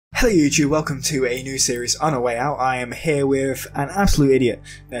Hello YouTube, welcome to a new series on our way out. I am here with an absolute idiot.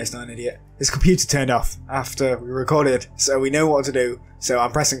 No, it's not an idiot. His computer turned off after we recorded, so we know what to do. So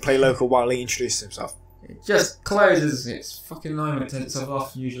I'm pressing play local while he introduces himself. It just closes. It's fucking annoying when it turns itself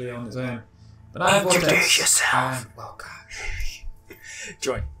off, usually on its own. But I have Introduce yourself. Welcome.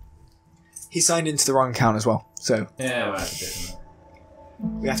 Join. He signed into the wrong account as well, so Yeah, well, that's different.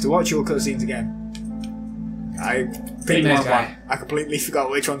 we have to watch your cutscenes again. I picked Big the nose wrong guy. one. I completely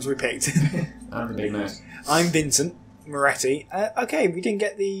forgot which ones we picked. I'm the big nose. I'm Vincent Moretti. Okay, we didn't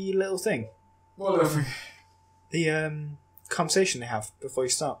get the little thing. What are we? The conversation they have before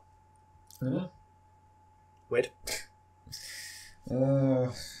you start. Weird.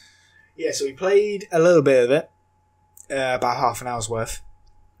 Yeah, so we played a little bit of it. About half an hour's worth.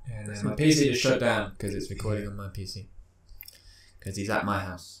 And then my PC just shut down because it's recording on my PC. Because he's at my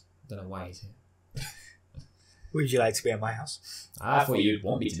house. I don't know why he's here. Would you like to be at my house? I thought you'd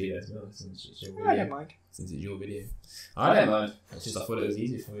want me to do that as well, since it's your video. I don't mind. Since it's your video. I don't mind. It's just I thought it was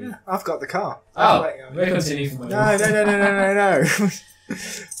easy for you. Yeah, I've got the car. Oh, we're continuing from No.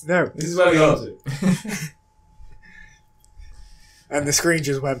 No. This is where we got to. And the screen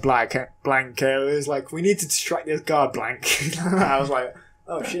just went blank. It was like, we need to distract this guard blank. I was like,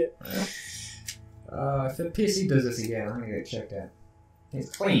 oh shit. If the PC does this again, I'm gonna get it checked out. It's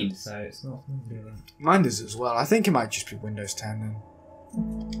cleaned, so it's not doing that. Mine does as well. I think it might just be Windows 10 then.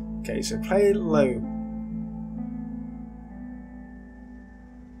 Okay, so play it low.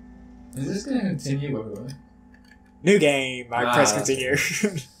 Is this gonna continue where we were? New game. I press continue.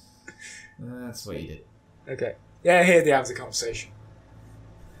 That's what you did. Okay. Yeah, here they have the conversation.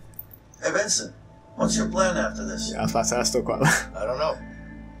 Hey Vincent, what's your plan after this? Yeah, I was about to say, I still quite loud. I don't know.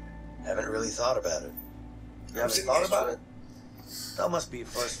 Haven't really thought about it. You haven't thought about it? That must be a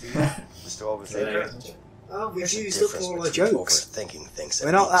first for you, Mr. Overthinker. Oh, we There's a used up difference all our between jokes. overthinking things We're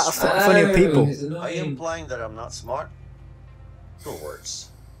and not being that smart. funny of people. Are you implying that I'm not smart? Your words,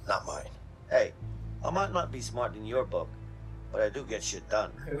 not mine. Hey, I might not be smart in your book, but I do get shit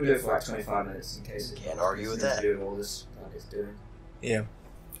done. We'll do it for like 25 minutes in case. Can't argue with that. Do all this like it's doing. Yeah.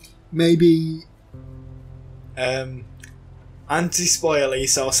 Maybe anti-spoilery,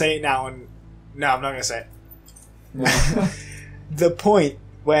 so I'll say it now and no, I'm not gonna say it. The point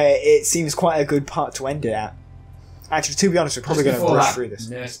where it seems quite a good part to end it at. Actually, to be honest, we're probably going to rush through this.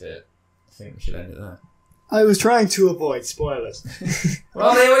 Nurse it. I think we should end it there. I was trying to avoid spoilers.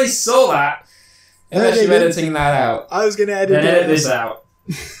 Well, they already saw that. Unless you're editing that out. I was going to edit Then edit this out.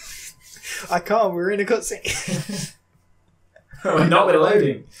 I can't, we're in a cutscene. We're not, we're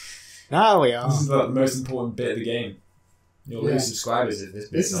loading. Now we are. This is like the most important bit of the game. You'll lose subscribers if this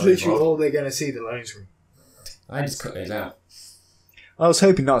bit This is literally all they're going to see, the loading screen. I just cut those out. I was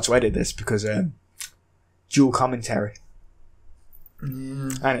hoping not to edit this because dual commentary.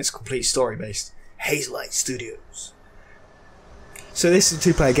 And it's complete story based. Hazelight Studios. So this is a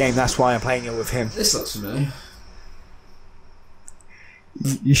two-player game, that's why I'm playing it with him. This looks familiar.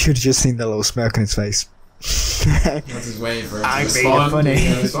 You should have just seen the little smirk on his face. That's his way for it to I'm respond. being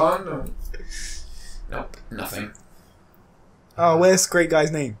funny. Respond? Nope, nothing. Oh, where's the great guy's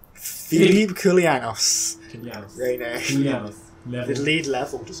name? Philippe Koulianos. Koulianos. Great name. Koulianos. The lead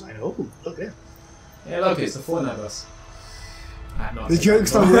level designer. Oh, look there. Yeah, look, it's the Fortnite bus. The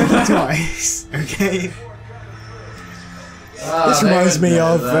joke's not working twice. Okay. This reminds me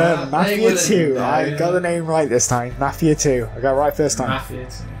of Mafia 2. I got the name right this time. Mafia 2. I got it right first time. Mafia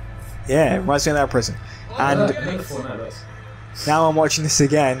 2. Yeah, it reminds me of that prison. And Another Fortnite bus. now I'm watching this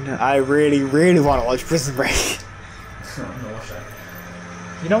again. I really, really want to watch Prison Break. I'm gonna watch that.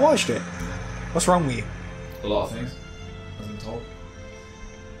 You not watched it? What's wrong with you? A lot of things. Wasn't told.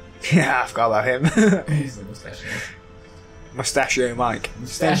 Yeah, I forgot about him. He's the mustachio. Mustachio Mike.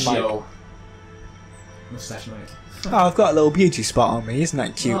 Mustachio. Mustache Mike. Oh, I've got a little beauty spot on me. Isn't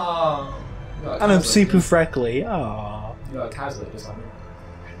that cute? Oh, And I'm super freckly. Oh. You got a cows lip just like me.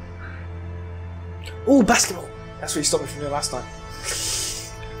 Oh, basketball! That's what he stopped me from doing last time.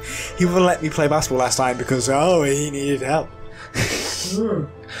 He wouldn't let me play basketball last time because, oh, he needed help. Oh.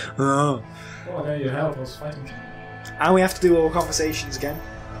 Oh, I know your help. I was fighting. And we have to do all conversations again.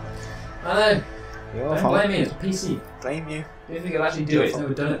 I know. Your Don't fault. blame me. It's a PC. Blame you. Do you think I'll actually do it? It's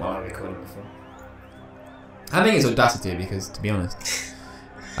never done it while I'm recording before. I think it's Audacity because, to be honest,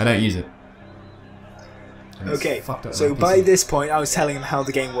 I don't use it. And it's Okay, fucked up so on my by PC. this point, I was telling him how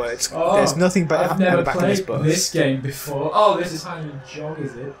the game works. Oh, There's nothing but I've never back in this played book. this game before. Oh, this is how you jog,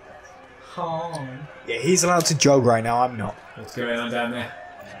 is it? Oh. Yeah, he's allowed to jog right now. I'm not. What's going on down there?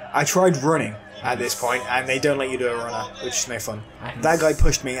 I tried running at this point, and they don't let you do a runner, which is no fun. I can That guy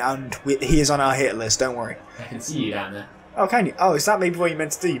pushed me, and he is on our hit list. Don't worry. I can see you down there. Oh, can you? Oh, is that maybe what you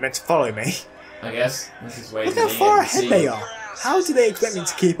meant to do? You meant to follow me? I guess. This is way Look how far ahead they are. How do they expect me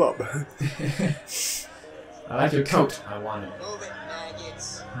to keep up? I like your coat. I want it.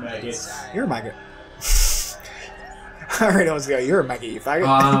 Maggots. You're a maggot. I already know what's going. You're a maggot, you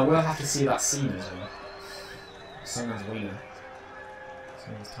faggot. We'll have to see that scene as well. Someone's wiener.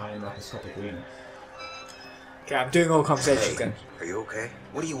 Someone's tiny microscopic wiener. Okay, I'm doing all conversations then. Are you okay?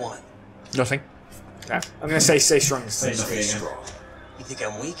 What do you want? Nothing. No. I'm gonna say stay strong. Say nothing again. Strong. You think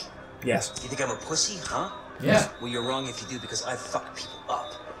I'm weak? Yes. You think I'm a pussy, huh? Yeah. Well, you're wrong if you do, because I fuck people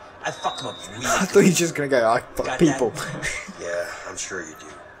up. I fuck them up really I thought you were just gonna go, I fuck Got people. Yeah, I'm sure you do.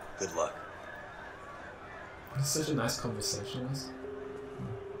 Good luck. It's such a nice conversation.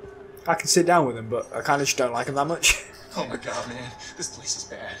 I can sit down with them, but I kinda just don't like them that much. Oh my god, man. This place is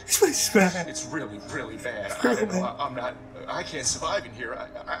bad. This place is bad. It's really, really bad. I don't know. I can't survive in here.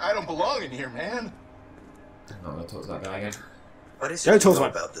 I don't belong in here, man. I'm not gonna talk to that guy again. What is Go it talk you to know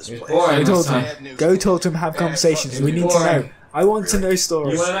him. about this He's place? boring. Go talk to Bad him. news. Go talk to him, have conversations. We need to know. I want to know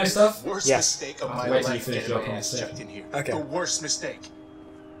stories. You wanna know stuff? Worst Yes. mistake of I'll my wait till you life finish getting your my ass conversation. chucked in here. Okay. The worst mistake.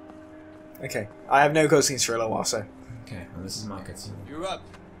 Okay. I have no cutscenes for a little while, so. Okay, well, this is my cutscene. You're up.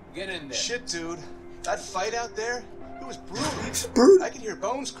 Get in there. Shit, dude. That fight out there, it was brutal. It's brutal. I could hear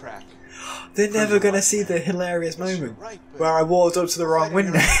bones crack. They're never gonna see the hilarious moment Right, but where I walked up to the wrong fighting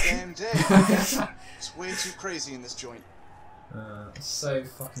window. every damn day. It's way too crazy in this joint. It's so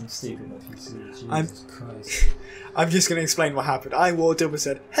fucking stupid that you see. Jesus I'm- Christ. I'm just gonna explain what happened. I walked up and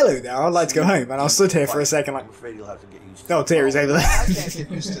said, "Hello there, I'd like to go home," and I stood here for a second like, I'm afraid you'll have to get used to "Oh, Terry's over there." I can't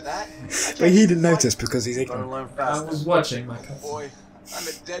get used to that. But he didn't notice because he's it. Gonna ignorant. learn I fast. was watching my cutscene. Boy, I'm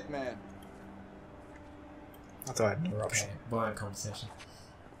a dead man. I thought I had another option. Okay, boring conversation.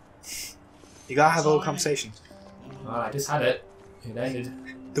 You gotta have all conversations. Well, I just had it. It ended.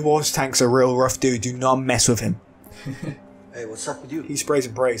 The water tank's a real rough dude. Do not mess with him. Hey, what's up with you? He sprays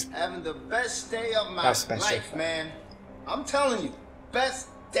and prays. Having the best day of my That's the best life, day. man. I'm telling you, best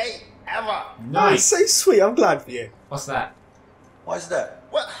day ever. Oh, it's Nice. so sweet. I'm glad for you. What's that? Why's that?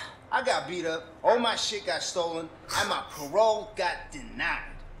 Well, I got beat up. All my shit got stolen, and my parole got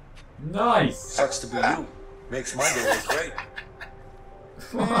denied. Nice. Sucks to be you. Makes my day look great.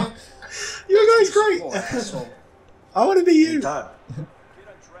 Man, You guys great. poor asshole. I want to be you. Time.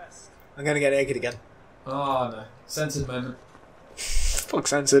 I'm gonna get naked again. Oh no. Censored moment. Fuck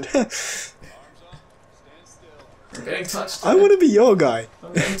censored. I'm getting touched. I want to be your guy.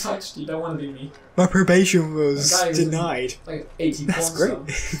 I'm getting touched. You don't want to be me. My probation was The guy who's denied. Like 80 That's porn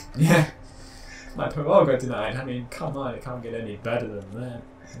great. stars. Yeah. My parole got denied. I mean, come on. It can't get any better than that.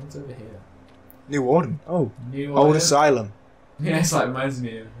 What's over here? New warden. Oh, New old Order? asylum. Yeah, it's like reminds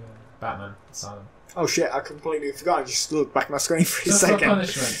me of Batman Asylum. Oh shit! I completely forgot. I just looked back at my screen for a Just for second.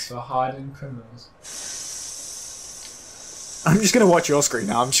 punishments for hardened criminals. I'm just gonna watch your screen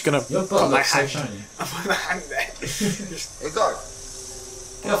now. I'm just gonna Your put butt my looks so hand. shiny. I'll put my hand there. Just- Hey, guard.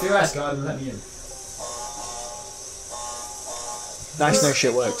 Get off your ass, guard, and let me in. nice, no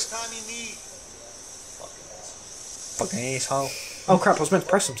shit works. Fucking asshole. Oh crap! I was meant to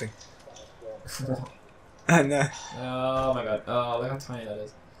press something. And Oh my god. Oh, look how tiny that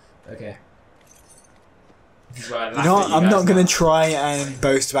is. Okay. This is where I you laugh know at what? you I'm guys not gonna now. try and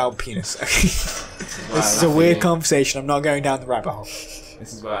boast about penis. Okay? Where I This is a laugh at weird you. conversation. I'm not going down the rabbit hole.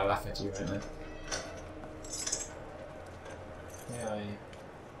 This is where I laugh at you right now.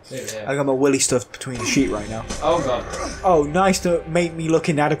 Yeah, I got my willy stuffed between the sheet right now. Oh god. Oh, nice to make me look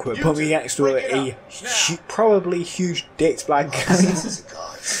inadequate. Put me next to a probably huge dicked black guy.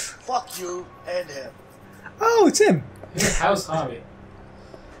 God. Fuck you and him. Oh, it's him. How's Harvey?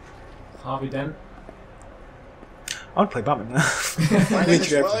 Harvey Dent? I want to play Batman now. My name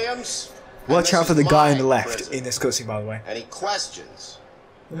is Literally. Williams. and Watch this out for is the guy on the my left prison. in this cutscene, by the way. Any questions?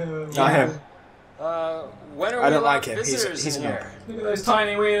 Not him. When are I we don't allowed like him. visitors He's in a noob. here? Look at those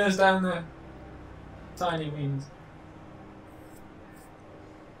tiny wieners down there. Tiny wieners.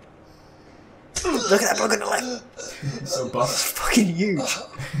 Look at that bug on the left. So buff. It's fucking huge.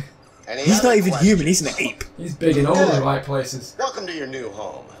 Any He's other not even questions? human. He's an ape. He's big in all the right places. Welcome to your new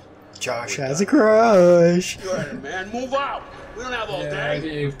home. Josh has a crush. You heard it, man. Move out. We don't have all Yeah,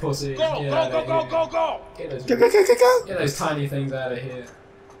 day. you pussy. Go, Get go, out go, of go, here. go, go. Get those, Go, go, go, go, go. get those tiny things out of here.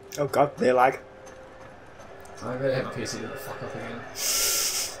 Oh god, they lag. I better hit my PC the fuck up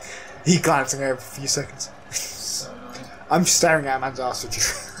again. He glancing over for a few seconds. So annoying. I'm just staring at a man's ass.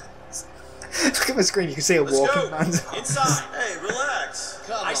 Look at my screen. You can see a walking man's ass. Inside. Hey, relax.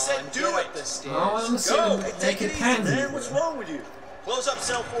 Come I said on, do get it. up the stairs. Oh, I'm Go. seeing Hey, take it naked easy, pansy. man. What's wrong with you? Close up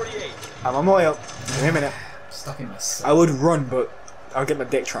cell 48. I'm on my way up. Give me a minute. Stuck in my I would run, but I'll get my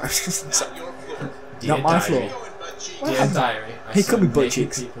dick trapped. Not your floor. Not my Dear floor. diary. Dear diary, I He saw could be butt naked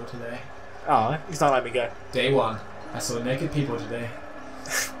cheeks. people today. Oh, he's not letting me go. Day 1, I saw naked people today.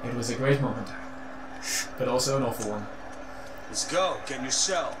 It was a great moment, but also an awful one. Let's go. Get in your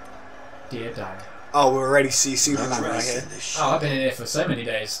cell. Dear diary. Oh, we're ready to see Superman right here. Oh, I've been in here for so many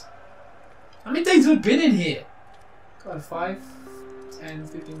days. How many days have I been in here? God, 5, 10,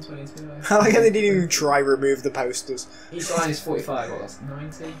 15, 22. I like how they didn't even try remove the posters. Each line is 45, what, that's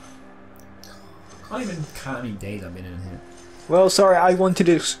 90? Can't even count how many days I've been in here. Well, sorry, I wanted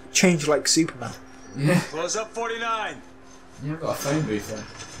to change like Superman. Yeah. Close up 49. You haven't got a phone booth there.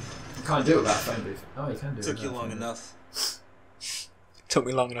 You can't do it without a phone booth. Oh, you can do it. Took you without a long phone enough. Took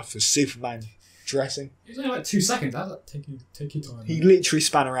me long enough for Superman dressing. booth. It was only like 2 seconds. How's that? Take your time. He literally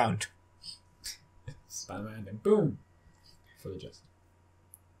span around. Span around and boom. Fully dressed.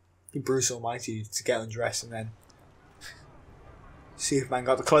 Bruce Almighty to get undressed and then Superman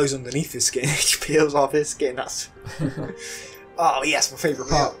got the clothes underneath his skin. He peels off his skin. That's oh yes, my favourite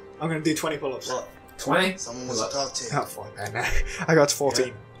part. I'm gonna do 20 pull-ups. Look, 20? someone wants to talk to you. Oh fuck man, no. I got to 14.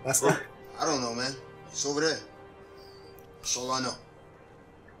 Yeah. That's not. I don't know, man. It's over there. That's all I know.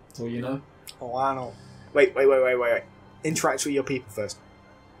 That's all you know? Oh, I know. Wait. Interact with your people first.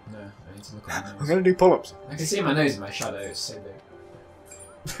 No, I need to look at my I'm nose. gonna do pull-ups. I can see my nose in my shadow, it's so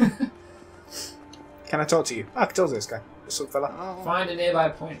big. Can I talk to you? I can talk to this guy. What's up, fella? Find a nearby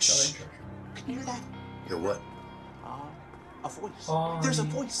point, shall I? Can you hear that? Hear what? A voice. Oh, There's a yeah.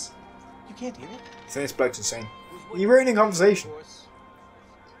 voice. You can't hear it? So this bloke's insane. You're ruining conversation.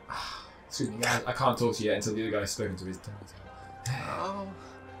 Excuse me, guys, I can't talk to you yet until the other guy's spoken to his turn. Oh.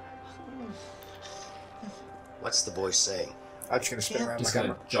 What's the voice saying? I'm just gonna spin around my Just gonna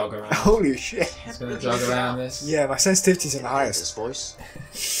camera. jog around. Holy shit. Just gonna jog around this. Yeah, my sensitivity's in the Hear highest. this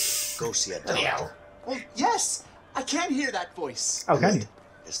voice? Go see a Bloody hell. doctor. Well, yes. I can hear that voice. Oh, can you?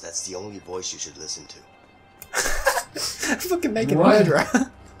 Yes, that's the only voice you should listen to. I'm fucking making a What? murderer.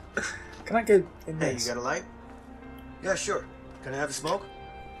 Can I go in Hey, this? you got a light? Yeah, sure. Can I have a smoke?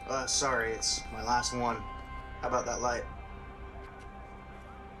 Sorry, it's my last one. How about that light?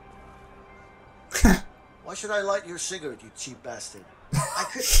 Why should I light your cigarette, you cheap bastard? I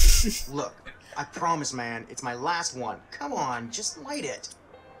could. Look, I promise, man, it's my last one. Come on, just light it.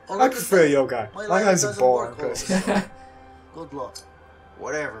 Oh, I look at prefer that. your guy. My My lighter guy's a doesn't boring work all person. the time. Good luck.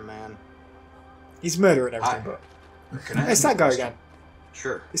 Whatever, man. He's murdering everything, Hi. but Can I it's that guy again.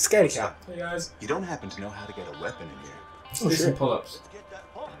 Sure. It's Scaredy Cat. Hey guys, You don't happen to know how to get a weapon in here? let's Oh, do some shit. pull-ups. Get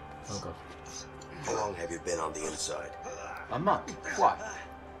that pump. Oh god. How long have you been on the inside? A month. Why?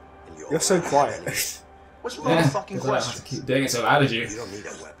 And you You're so already have quiet. enemies? What's wrong with Yeah, the fucking 'cause I don't have to question? keep doing it so loud as you. You don't need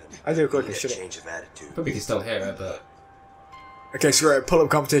a weapon. I do it quicker, You need a shouldn't change of attitude. Probably can still hear it, but... Okay, screw it. Pull-up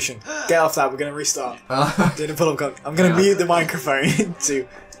competition. Get off that. We're gonna restart. Do the pull-up comp. I'm gonna Yeah. mute the microphone too.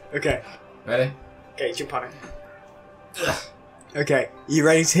 Okay. Ready? Okay, jump on it. Okay, you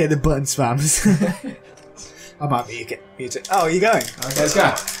ready to hear the button spams? I might mute it. Oh, are you going? Okay, let's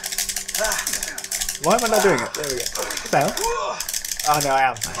go. Why am I not doing it? There we go. What the hell? Oh no, I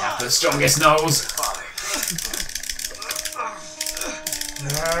am. I have the strongest nose.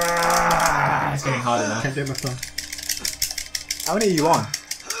 It's getting harder now. Can't do my phone. How many are you on?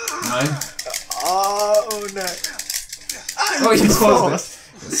 9. Oh no. Oh, you paused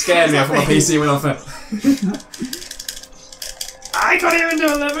it. It scared me. I thought my PC went off it. I can't even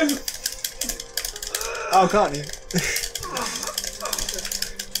do 11. Oh, can't you?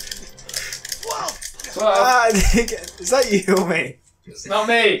 12. Ah, is that you or me? It's not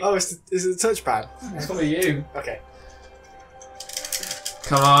me. Oh, is it the touchpad? It's probably you. Okay.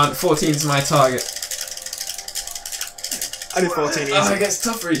 Come on, 14's my target. I did 14 easy. Oh, it gets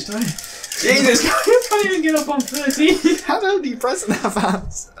tougher each time. Jesus, I can't even get up on 13. How the hell do you press in that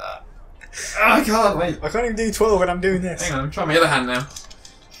fast? I can't, wait. I can't even do 12 when I'm doing this. Hang on, I'm trying my other hand now.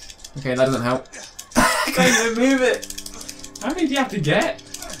 Okay, that doesn't help. I can't even move it. How many do you have to get?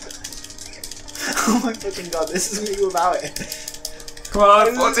 Oh my fucking god, this is me without it. Come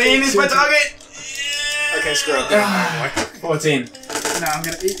on, 14 is my target. Okay, screw it. 14. No, I'm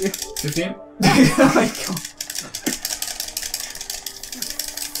gonna eat you. 15. Oh my god.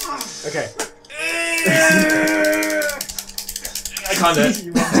 Okay. I can't do it.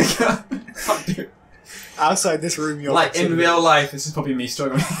 You want I can't do it. Outside this room, you're Like in real life, this is probably me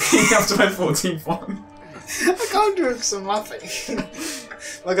struggling after my 14th one. I can't do it because I'm laughing.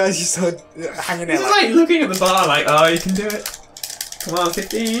 My guy's just hanging there. This is like looking at the bar like, oh, you can do it. Come on,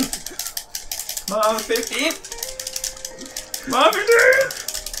 15. Come on, 15. Come on, 15.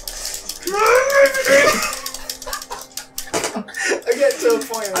 Come on, 15. I get to a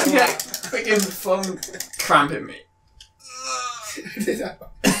point where I I'm get like, freaking phone cramping me.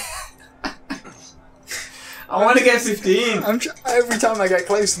 I want to get 15. Every time I get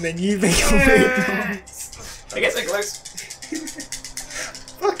close, and then you make a weird noise. I get so close.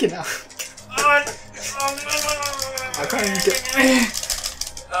 Fucking hell. I can't even get.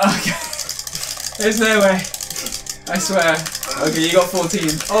 Okay. There's no way. I swear. Okay, you got 14.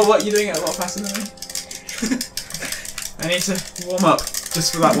 Oh, what? You're doing it a lot faster than me. I need to warm up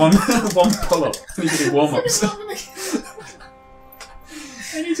just for that one pull up. I need to do warm ups.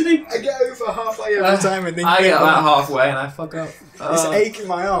 I need to do. I get over halfway every time, and then I get about halfway and I fuck up. It's aching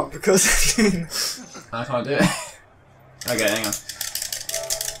my arm because I can't do it. Okay, hang on.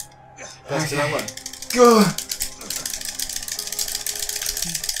 Back to that one. Go.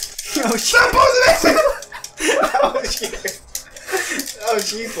 Oh shit! Stop pausing it! Oh shit! Oh,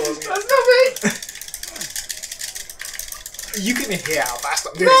 she paused me. That's not me. You can hear how fast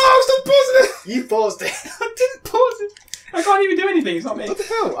I'm doing. No, stop pausing it. You paused it. I didn't pause it. I can't even do anything. It's not me. What the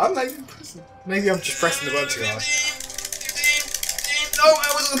hell? I'm not even pressing. Maybe I'm just pressing the button too hard. No,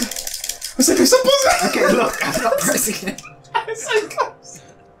 I wasn't. I said, stop pausing it. Okay, look, I'm not pressing it. I'm so close.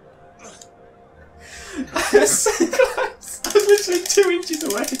 I'm so close. I was literally 2 inches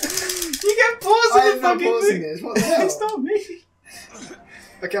away. You get pausing I am the not fucking pausing thing. this. What the hell? It's not me.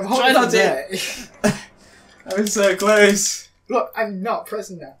 Okay, I'm Try holding not it to. there. I was so close. Look, I'm not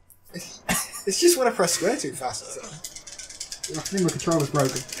pressing that. It's just when I press square too fast. I think my controller's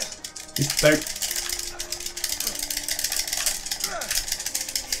broken. Don't.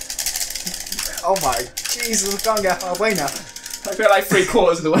 Oh my Jesus, I can't get halfway now. I feel like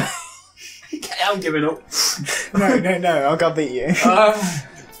 3/4 of the way. Okay, I'm giving up. No, I gotta beat you.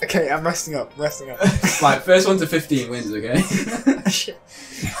 Okay, I'm resting up. Right, first one to 15 wins, okay? Shit.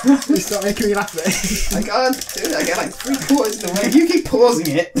 You start making me laugh then. I can't do it, I get like 3/4 of the way. You keep pausing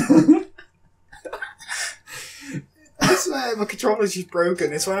it. I swear, my controller's just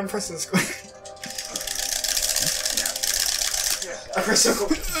broken. It's when I'm pressing square. I press circle.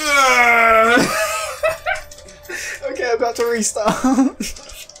 Okay, I've got to restart.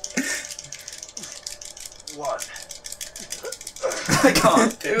 1. I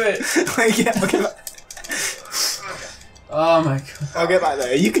can't do it. Wait, yeah, I'll get back. Oh my god. I'll get back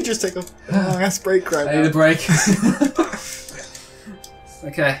there. You can just take a long ass break right I need a now. break.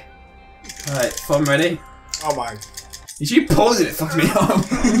 Okay. Alright, fun ready? Oh my. You keep pausing it, fuck me up.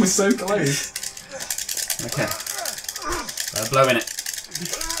 We're so close. Okay. Blowing it.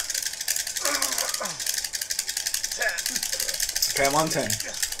 Okay, I'm on 10.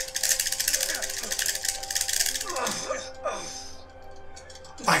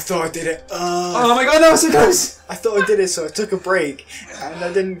 I thought I did it. Oh my god, that was so close! I thought I did it, so I took a break, and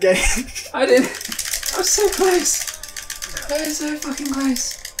I didn't get it. I did. I was so close. That is so fucking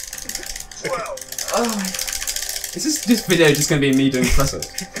close. Okay. Oh my. Is this video just gonna be me doing press-ups?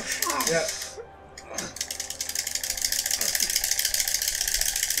 Yeah.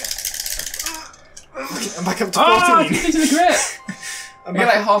 Okay, I'm back up to 14. Oh, I kicked into the grip! I'm I get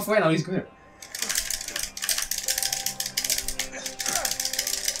back like halfway and I'll lose grip.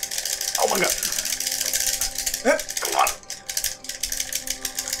 Oh my god. Come on.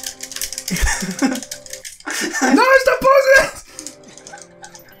 No, stop pausing it!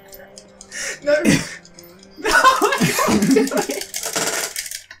 No.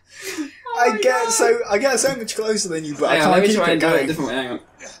 I get so much closer than you, but Hang I on, let can't me keep try it and do it a going. different way, hang on.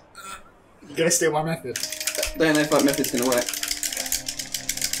 You're gonna steal my method. Don't know if that method's gonna work.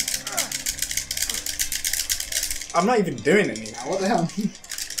 I'm not even doing any now. What the hell?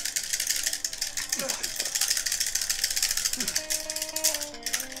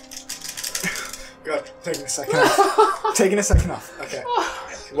 God, taking a second off. Taking a second off. Okay.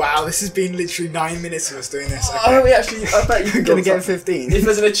 Wow, this has been literally 9 minutes of us doing this. Okay. Oh, we actually, I bet you You're can gonna get 15. If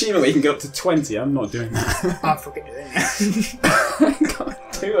there's an achievement where you can get up to 20, I'm not doing that. I'm fucking doing it. I can't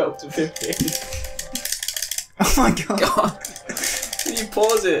do up to 15. Oh my god. God. Can you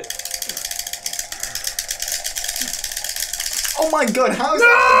pause it? Oh my god, how is No!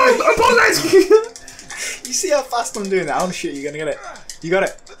 that? I paused it! You see how fast I'm doing that? Oh shit, you're gonna get it. You got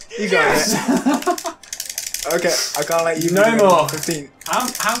it. You got it. Okay, I can't let you No do more. 15. How?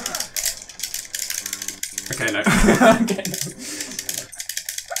 Okay, no. Okay, no.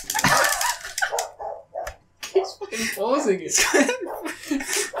 Keeps fucking pausing it.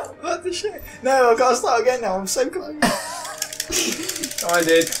 What the shit? No, I've got to start again now. I'm so close. Oh, I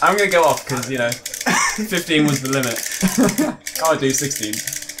did. I'm gonna go off because, you know, 15 was the limit. I'll do 16.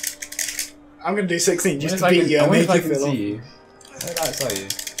 I'm gonna do 16 just to I beat you and make I you can feel see off. you. Where did I saw you?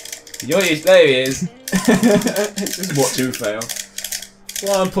 There he is. Just watch him fail. Come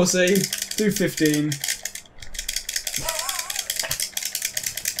on, pussy. Do 15.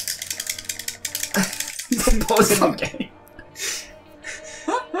 pausing the game.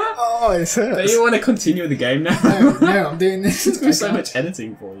 Oh, it Do hurts. you want to continue the game now? No, I'm doing this. There's been so much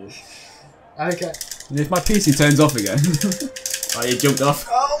editing for you. Okay. And if my PC turns off again. Oh, you jumped off.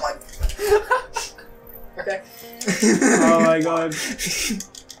 Oh my. Okay. Oh my god.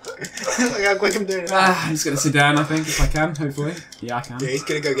 Look how quick I'm doing it. I'm just gonna sit down, I think, if I can, hopefully. Yeah, I can. Yeah, he's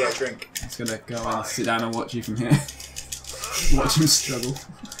gonna go get a drink. I'm just gonna go and sit down and watch you from here. Watch him struggle.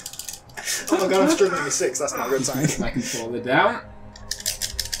 Oh my god, I'm struggling with 6. That's not a good sign. I can fall it down.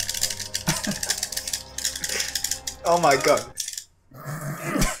 Oh my god.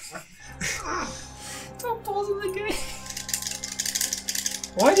 Stop pausing the game.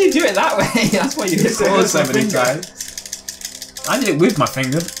 Why do you do it that way? That's why you hit pause so many times. I did it with my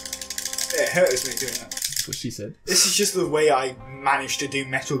finger. It hurts me doing that. That's what she said. This is just the way I managed to do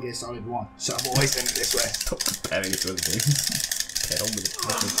Metal Gear Solid 1, so I've always done it this way. Stop comparing it to other games. Get on with it.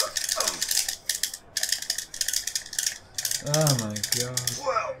 Oh my god.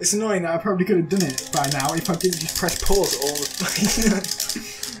 It's annoying that I probably could have done it by now if I didn't just press pause all the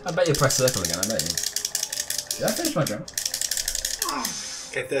time. I bet you'll press circle again, I bet you. Did I finish my jump?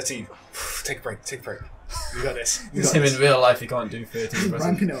 Okay, 13. Take a break, take a break. You got this. You Because got him this. in real life, he can't do 13 presses.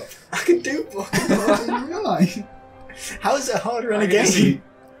 Ramping up. I can do fucking more in real life. How is it harder in a game?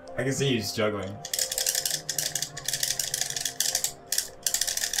 I can see you struggling.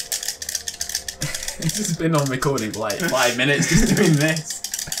 This has been on recording for like 5 minutes just doing this.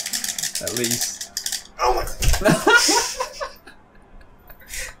 At least. Oh my god.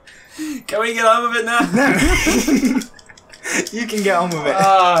 Can we get on with it now? No. You can get on with it.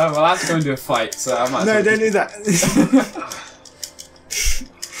 Oh, well I have to go and do a fight, so I might No, don't do that.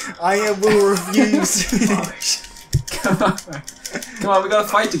 I will refuse to finish. Come on. Come on, we got a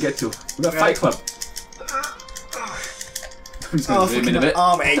fight to get to. We got a fight club. I'm just gonna zoom in a my bit.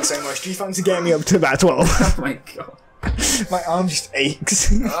 arm aches so much. Do you fancy getting me up to about 12? Oh my god. My arm just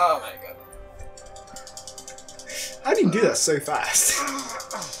aches. Oh my god. How do you do that so fast?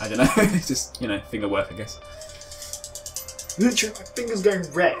 I don't know. It's just, you know, finger work, I guess. Literally, my finger's going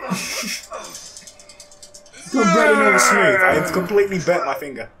red. It's gone red and all smooth. I've completely burnt my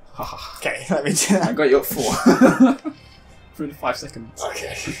finger. Okay, let me do I that. got you up 4. For 5 seconds.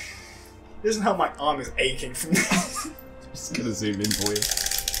 Okay. This isn't how my arm is aching from this. Just gonna zoom in for you.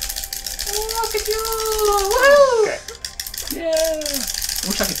 Look at you! Okay. Yeah! I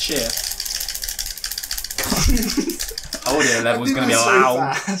wish I could cheer. Audio level's gonna be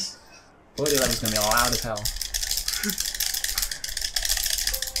loud. Audio level's gonna be loud as hell.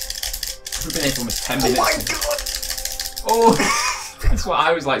 We've been here for almost 10 minutes. Oh my god! Oh! That's what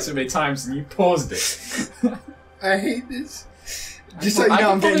I was like so many times and you paused it. I hate this. Just so you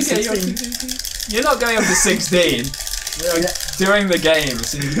know, I'm getting 16. You're not going up to 16. Yeah. During the game, as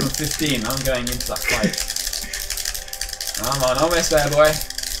soon as you become 15, I'm going into that fight. Come on, almost there, boy.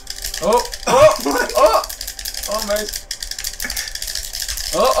 Oh! Almost.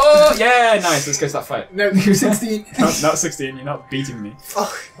 Oh, yeah, nice, let's go to that fight. No, you're 16. No, not 16, you're not beating me.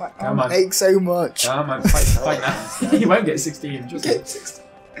 Fuck, my Come arm on. aches so much. Come on, fight now. You won't get 16, just Okay, 16.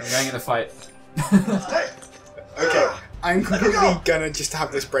 I'm going in a fight. Okay, I'm completely gonna just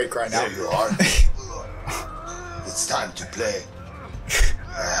have this break right now. There you are. It's time to play.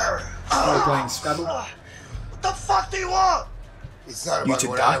 We're playing Scrabble. What the fuck do you want? It's not You about to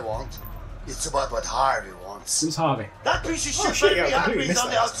what die? I want. It's about what Harvey wants. Who's Harvey? That piece of shit shit, better yeah, be I happy completely he's on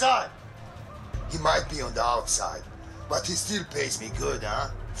missed the that. outside. He might be on the outside, but he still pays me good, huh?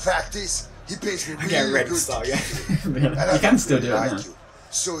 Fact is, he pays me I'm getting really ready to good. start again. And I You can don't still do it really now. like you.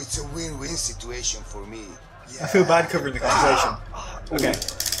 So it's a win-win situation for me. Yeah. I feel bad covering the conversation. Okay.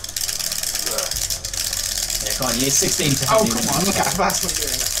 Yeah, come on, you're 16 to Oh, have come on, look how fast I'm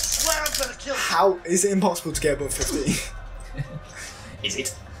doing it. Swear I'm gonna kill you. How is it impossible to get above 15? Is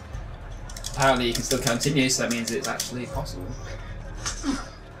it? Apparently you can still continue, so that means it's actually possible.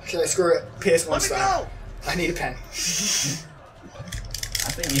 Okay, screw it. PS1 Let me style. go. I need a pen. I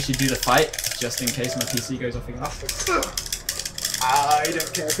think you should do the fight, just in case my PC goes off again. I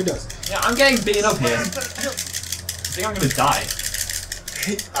don't care if it does. Yeah, I'm getting beaten up here. I I'm gonna kill you. think I'm gonna die.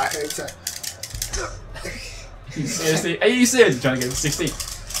 I hope so. Seriously? Are you serious trying to get to 16?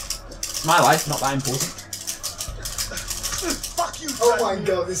 It's my life, not that important. Fuck you. Oh my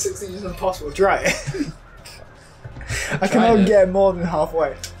god, this 16 is impossible. Try it. I Trying cannot it. get more than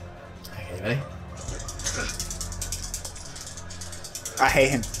halfway. Okay, ready? I hate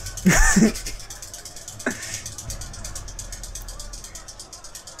him.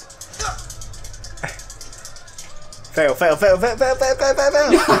 Fail. Yeah,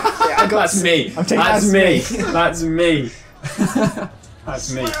 I got That's me. I'm taking That's that me. as me. That's me. That's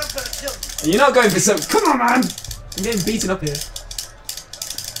me. Swear I'm gonna kill you. You're not going for some. Come on, man! I'm getting beaten up here.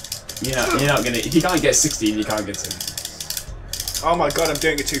 You're not gonna. If you can't get 16, you can't get 10. Oh my god, I'm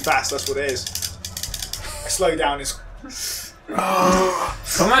doing it too fast. That's what it is. Slow down is.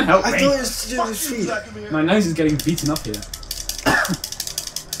 Come on, help I me! thought it was to do with speed. My nose is getting beaten up here.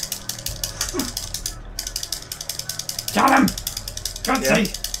 Got him! God's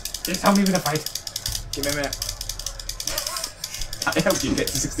sake! Just help me with the fight. Give me a minute. I helped you get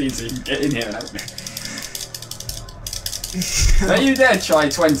to 16 so you can get in here and help me. Don't you dare try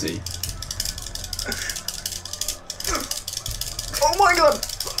 20. Oh my god!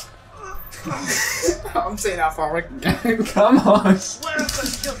 I'm seeing how far I can go. Come on! This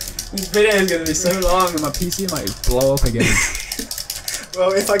video is going to be so long and my PC might blow up again.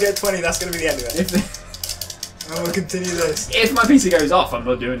 Well, if I get 20, that's going to be the end of it. And we'll continue this. If my PC goes off, I'm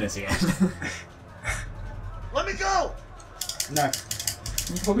not doing this again. Let me go! No. You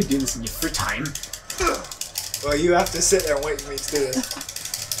can probably do this in your free time. Well, you have to sit there and wait for me to do this.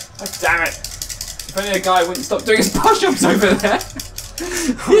 Oh, damn it! If only a guy wouldn't stop doing his push-ups over there.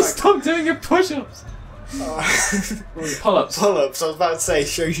 He stopped doing his push-ups. Or pull-ups. Pull-ups. I was about to say,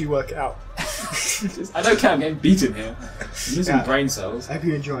 shows you work it out. I don't care. I'm getting beaten here. I'm losing brain cells. I hope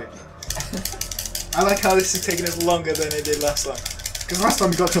you enjoy it. I like how this is taking us longer than it did last time. Because last time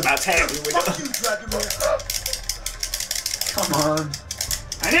we got to about 10. We got... Come on.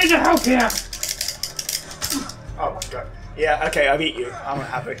 I need your help here. Oh my god. Yeah, okay, I beat you. I'm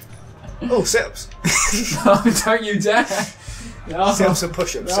happy. Oh, sit-ups. No, don't you dare. No. Sit-ups and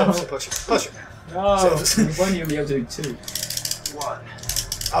push-ups. No. Sit-ups and push-ups. Push-ups. No. Sit-ups. You won't even be able to do 2. 1.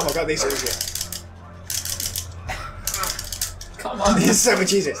 Oh my god, these are easier. Come on. This is so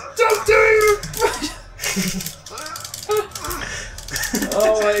much easier. Don't do it!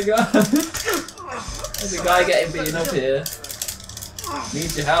 Oh my god. There's a guy getting beaten up here.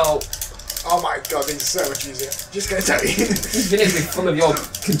 Need your help. Oh my god, these are so much easier. Just gonna tell you. This video is full of your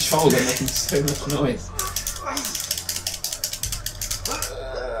controller making so much noise.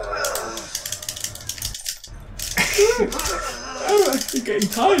 Oh, I'm getting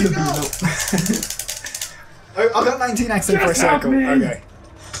tired of being up. Oh, I got 19 accent for a Just help circle. me. Okay.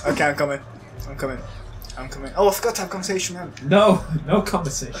 Okay, I'm coming. I'm coming. I'm coming. Oh, I forgot to have a conversation with him. No, no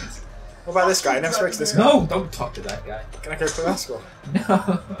conversations. What about this guy? I never spoke to this guy. No, don't talk to that guy. Can I go play basketball?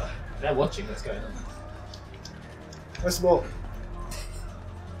 No. They're watching what's going on. Where's the ball?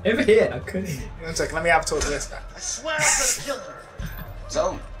 Over here, I couldn't. One second, let me have a talk to this guy. I swear I'm gonna kill her.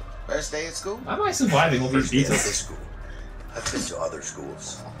 So, first day at school? Why am I surviving all these First day at beaters? this school. I've been to other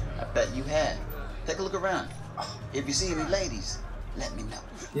schools. I bet you had. Take a look around. If you see any ladies, let me know.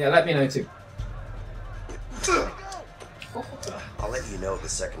 Yeah, let me know too. I'll let you know the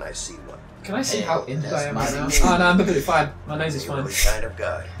second I see one. Can I see Hey, how injured I am right that's now? my Oh name. no, I'm completely fine. My nose is You're fine. the kind of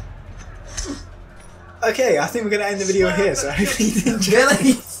guy. Okay, I think we're going to end the video here, so hopefully you enjoy.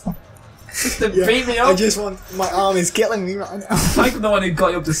 Really? Just to Yeah, beat me I up? just want... My arm is killing me right now. I'm the one who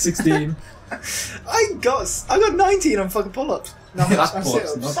got you up to 16. I got 19 on fucking pull-ups. No, That's I'm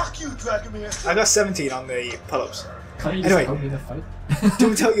pull-ups, sit-ups. not- Fuck you, Dragomir. I got 17 on the pull-ups. Can't you just Anyway. help me in the fight? Do you want me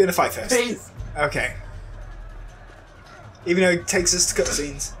to tell you in a fight first? Please! Okay. Even though it takes us to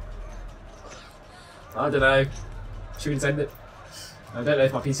cutscenes. I don't know. Should we just end it? I don't know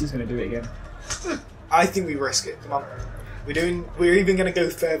if my PC's going to do it again. I think we risk it. Come on. We're even going to go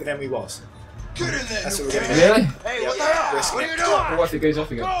further than we was. Get in there. That's you what we're going to bitch. do. Really? Hey, what the hell? Risk What it. are you doing? Well, what if it goes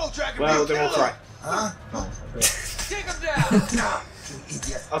off again? Go, Dragomir. Well, then we'll try. Take him down.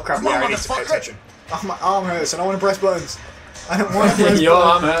 Idiot. Oh crap, Come yeah, on, I need to pay motherfucker. attention. Oh, my arm hurts. I don't want to press buttons. I don't want to press Your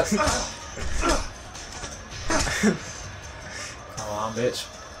buttons. arm hurts. Come on, bitch.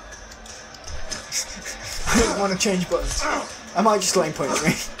 I don't want to change buttons. I might just lane punch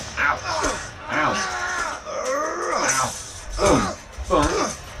me. Ow. Ow. Ow. Boom. Boom.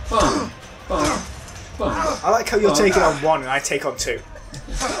 Boom. Boom. Boom. I like how you're taking on one and I take on two.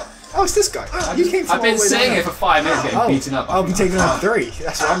 Oh, it's this guy. You came from I've been all the way sitting down here for 5 minutes getting there. beaten up. I'll be taking on three.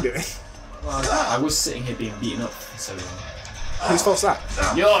 That's what I'm doing. Well, I was sitting here being beaten up for so long. Whose fault's that?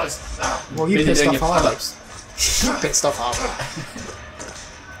 Yours! Well, you Busy pissed doing off your hard. pull-ups. You pissed off hard.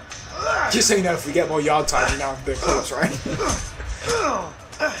 Just so you know, if we get more yard time, you now have to do pull-ups, right?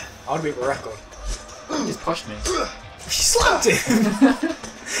 I want to beat the record. You just pushed me. You slapped him!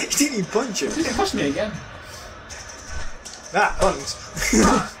 You didn't even punch him. You just pushed me again. Ah, buttons.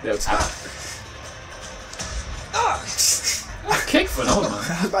 Little tap. Kick for an old man. I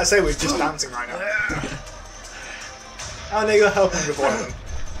was about to say we're just dancing right now. Oh, no, you're helping with one of them.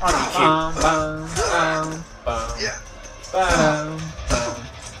 Oh, you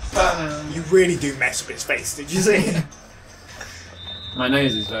cute. You really do mess with his face, did you see? My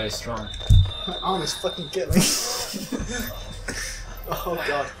nose is very strong. My arm is fucking killing me. Oh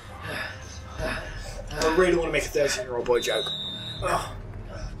god. I really want to make a 13-year-old boy joke. Oh.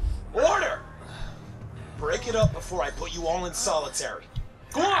 Order! Break it up before I put you all in solitary.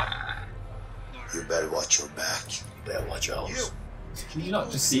 Go on! You better watch your back. You better watch yours. Can you not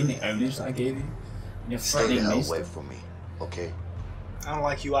just see the ownage that I gave you? And you're Stay the threatening hell me. away from me, okay? I don't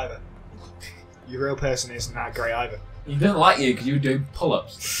like you either. Your real person isn't that great either. He didn't like you because you were doing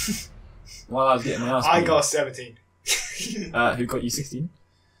pull-ups while I was getting my ass I beat. got 17. Who got you 16?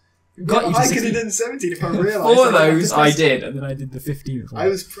 Who got you to I could 16? have done 17 if I realised. 4 of those I did, and then I did the 15th one. I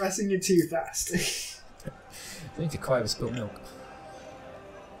was pressing you too fast. I need to cry over spilt milk.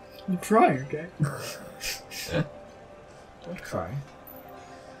 I'm trying, okay? Don't cry.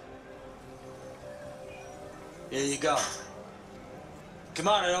 Here you go. Come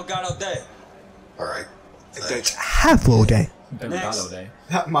on, I don't got all day. Alright. I don't have all day. Don't got all day.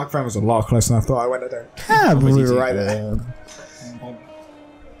 That microphone was a lot closer than I thought I went. I don't have all right there.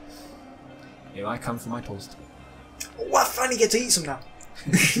 Here I come for my toast. Oh, I finally get to eat some now.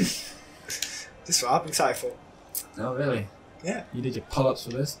 This is what I've been excited for. Oh, really? Yeah. You did your pull-ups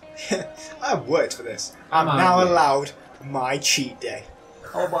for this? I've worked for this. I'm Come on, now man. allowed my cheat day.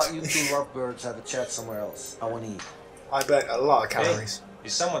 How about you two lovebirds have a chat somewhere else? I want to eat. I burnt a lot of calories.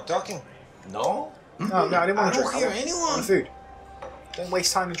 Is someone talking? No? No, I didn't want to I drink. don't hear I anyone. want food. Don't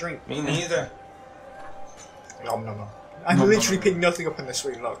waste time to drink. Me neither. Nom nom nom. I'm literally picking nothing up in the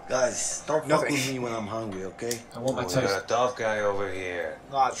sweet look. Guys, don't fuck Nothing. with me when I'm hungry, okay? I want my We got toast. a tough guy over here.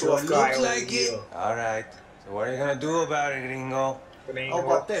 Not Do I tough guy look over like here. it? Alright. So what are you gonna do about it, gringo? How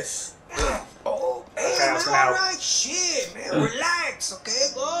about this? Oh, hey, Okay, I was man, gonna help. alright, shit, man, relax, okay,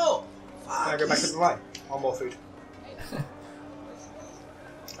 go. Can I go back to the light? One more food.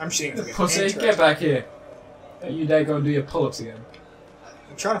 I'm shooting for Pussy, get back here. Don't you dare go and do your pull-ups again.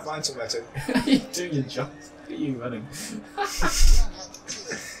 I'm trying to find somewhere to. You doing your job. Look at you running.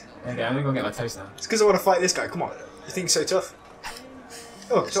 Okay, I'm gonna go get my toast now. It's because I want to fight this guy. Come on. You think so tough?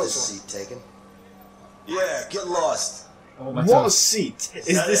 Oh, Is talk this to someone. seat taken? Yeah, get lost. I want my What toast. seat is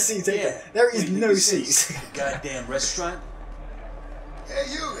that this it? seat taken? Yeah. There is Wait, no this is seats. Goddamn restaurant. Hey,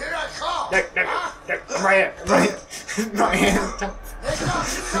 you, here I come! No, right here, right here, right here,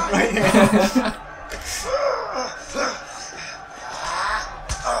 right here.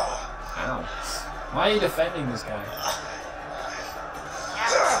 Ow. Why are you defending this guy?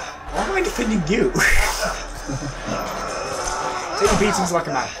 Why am I defending you? Take your beatings like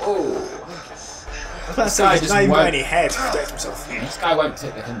a man. Oh. I was about to say, guy he's just not even got won't- any head to protect himself. This guy won't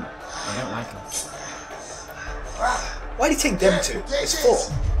take the hint. I don't like him. Why did he take them two? It's 4.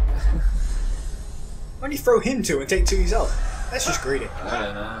 Why did you throw him 2 and take 2 yourself? That's just greedy. I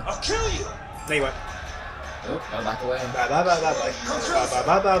don't know. I'll kill you. There you went. Oh, go back away. Bye bye bye bye bye. Bye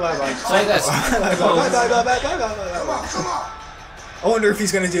bye bye bye bye. Say this. Bye bye bye bye bye bye bye bye. Come on! I wonder if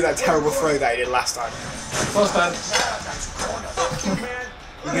he's going to do that terrible throw that he did last time. Cross band.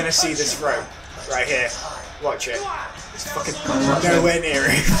 You're going to see this throw right here. Watch it. It's fucking nowhere near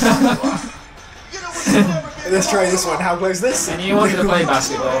him. Let's try this one. How close is this? And you wanted to play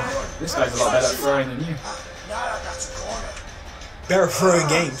basketball. This guy's a lot better at throwing than you. Better at throwing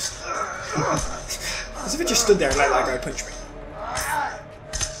games. As if it just stood there and let that guy punch me.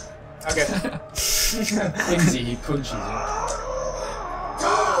 Okay. Quincy, he punches you.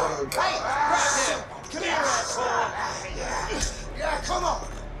 Yeah, come on!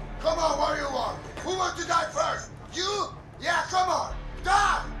 Come on, what do you want? Who wants to die first? You? Yeah, come on!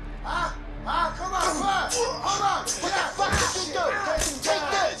 Die! Huh? Huh? Come on, first! Come on! What the fuck did you do? Take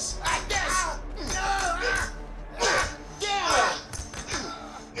this! Like this!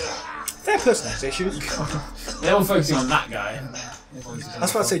 Fair personality issues. They're all focusing on that guy.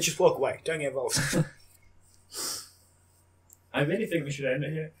 That's why I say just walk away. Don't get involved. I really think we should end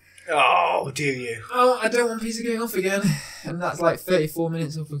it here. Oh, do you? Oh, I don't want Peter going off again. And that's like 34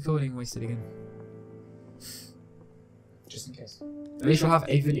 minutes of recording wasted again. Just in case. At least we'll have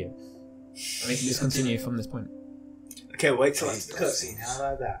a video. And we can just continue from this point. Okay, wait till after the cutscene. How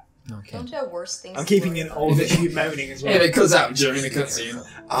about that? Okay. Don't you have worse things? I'm to keeping worry in about? all the you moaning as well. If it cuts out during the cutscene,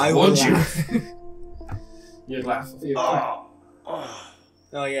 I want will you. laugh. You'd laugh. You'd laugh.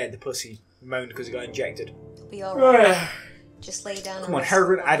 Oh yeah, the pussy moaned because he got injected. It'll be alright. Just lay down. Come and on, rest.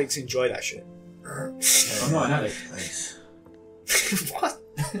 heroin addicts enjoy that shit. I'm not an addict. Nice. What?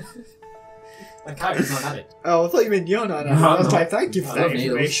 My character's not an addict. Oh, I thought you meant you're not. No, I was I'm like, not. thank you for I that love needles.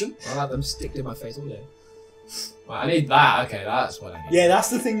 information. I'll have them stick to my face all day. Right, I need that. Okay, that's what I need. Yeah, that's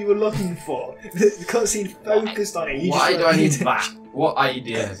the thing you were looking for. The cutscene focused on it. You Why just do I need wanted- that? What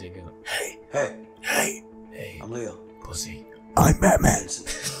idea has he got? Hey, Hey, I'm Leo. Pussy. I'm Batman.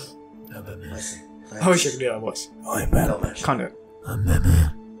 Vincent. Listen, I wish I could do that voice. I'm Batman. Can't do it. I'm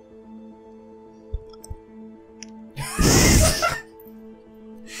Batman.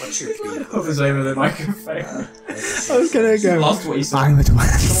 What's your beat? Hovers over the microphone. I was gonna go. Lost what he said. I'm a Don't worry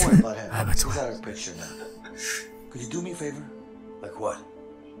twat. about him. I'm a He's twat. out of the picture now. Could you do me a favor? Like what?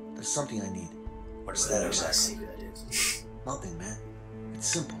 There's something I need. What's that exactly? Nothing, man. It's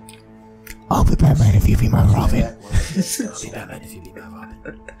simple. I'll be Batman if you be my Robin. I'll be Batman if you be my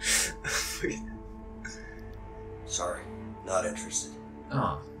Robin. Sorry, not interested.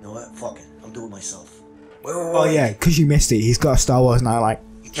 Oh. You know what? Fuck it. I'll do it myself. Oh yeah, because you missed it. He's got a Star Wars nightlight.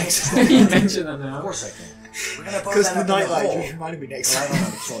 You can't You mentioned that Of now. course I can. We're gonna burn Because that the up in the nightlight hole. just reminded me next But I don't time.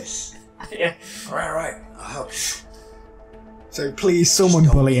 have a choice. Yeah. Alright. I'll help you. So please, someone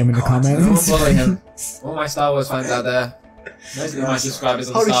bully him in the Don't comments. bully him. All my Star Wars fans out there. Most of my subscribers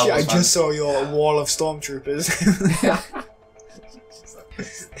are the Holy Star shit! I Wars just fans. saw your wall of stormtroopers.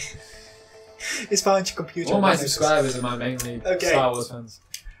 It's found your computer. All my subscribers are my mainly Okay. Star Wars fans.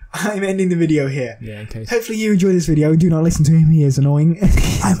 I'm ending the video here. Yeah, in case. Hopefully you enjoyed this video. Do not listen to him. He is annoying.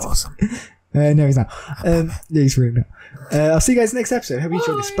 I'm awesome. No, he's not. Yeah, he's really not. I'll see you guys next episode. Hope you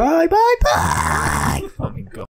enjoyed this. Bye, bye, bye.